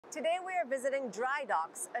Today we are visiting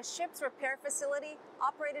Drydocks, a ship's repair facility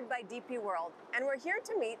operated by DP World, and we're here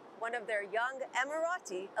to meet one of their young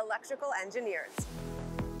Emirati electrical engineers.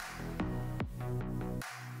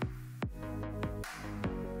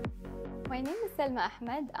 My name is Salma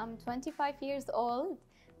Ahmed. I'm 25 years old.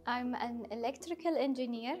 I'm an electrical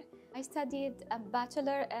engineer. I studied a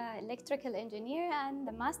bachelor electrical engineer and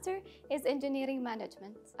the master is engineering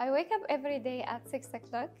management. I wake up every day at 6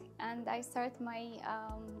 o'clock and I start my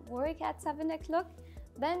work at 7 o'clock.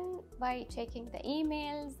 Then by checking the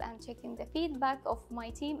emails and checking the feedback of my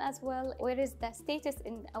team as well, where is the status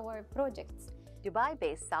in our projects.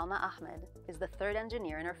 Dubai-based Salma Ahmed is the third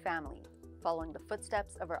engineer in her family, following the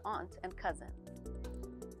footsteps of her aunt and cousin.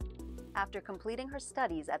 After completing her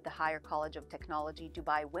studies at the Higher College of Technology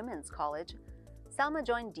Dubai Women's College, Salma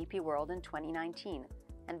joined DP World in 2019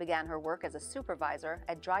 and began her work as a supervisor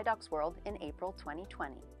at Drydocks World in April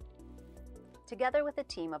 2020. Together with a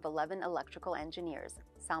team of 11 electrical engineers,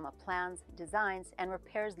 Salma plans, designs, and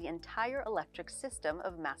repairs the entire electric system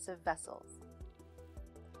of massive vessels.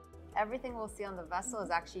 Everything we'll see on the vessel is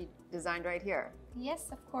actually designed right here. Yes,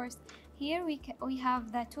 of course. Here we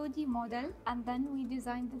have the 2D model and then we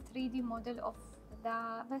designed the 3D model of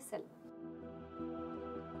the vessel.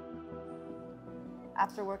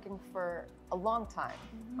 After working for a long time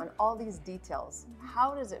on all these details,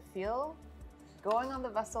 how does it feel going on the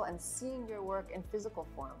vessel and seeing your work in physical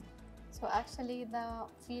form? So actually the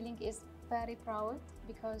feeling is very proud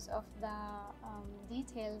because of the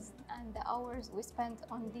details and the hours we spent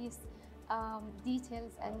on these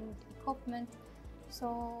details and equipment.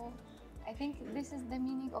 So I think this is the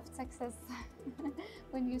meaning of success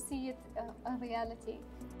when you see it in reality.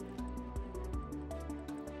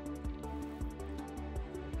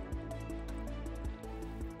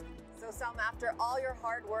 So Salma, after all your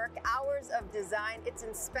hard work, hours of design, it's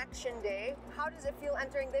inspection day. How does it feel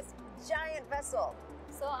entering this giant vessel?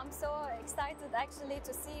 So I'm so excited actually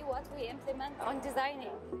to see what we implement on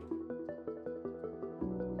designing.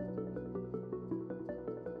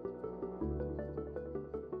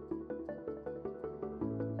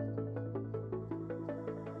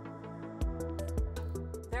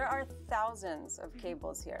 There are thousands of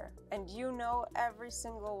cables here, and you know every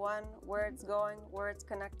single one, where it's going, where it's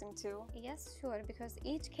connecting to? Yes, sure, because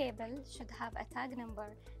each cable should have a tag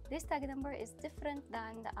number. This tag number is different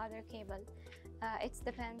than the other cable. It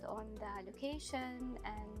depends on the location,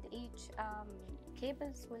 and each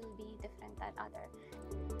cables will be different than other.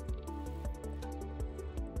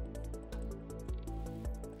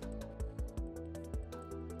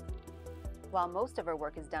 While most of her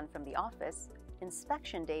work is done from the office,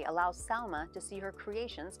 Inspection Day allows Salma to see her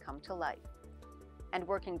creations come to life. And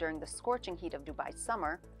working during the scorching heat of Dubai's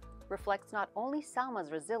summer reflects not only Salma's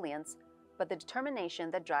resilience, but the determination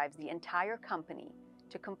that drives the entire company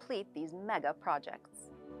to complete these mega projects.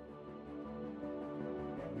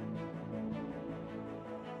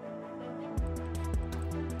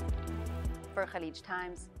 For Khaleej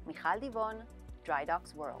Times, Michal Divon,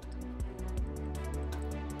 Drydocks World.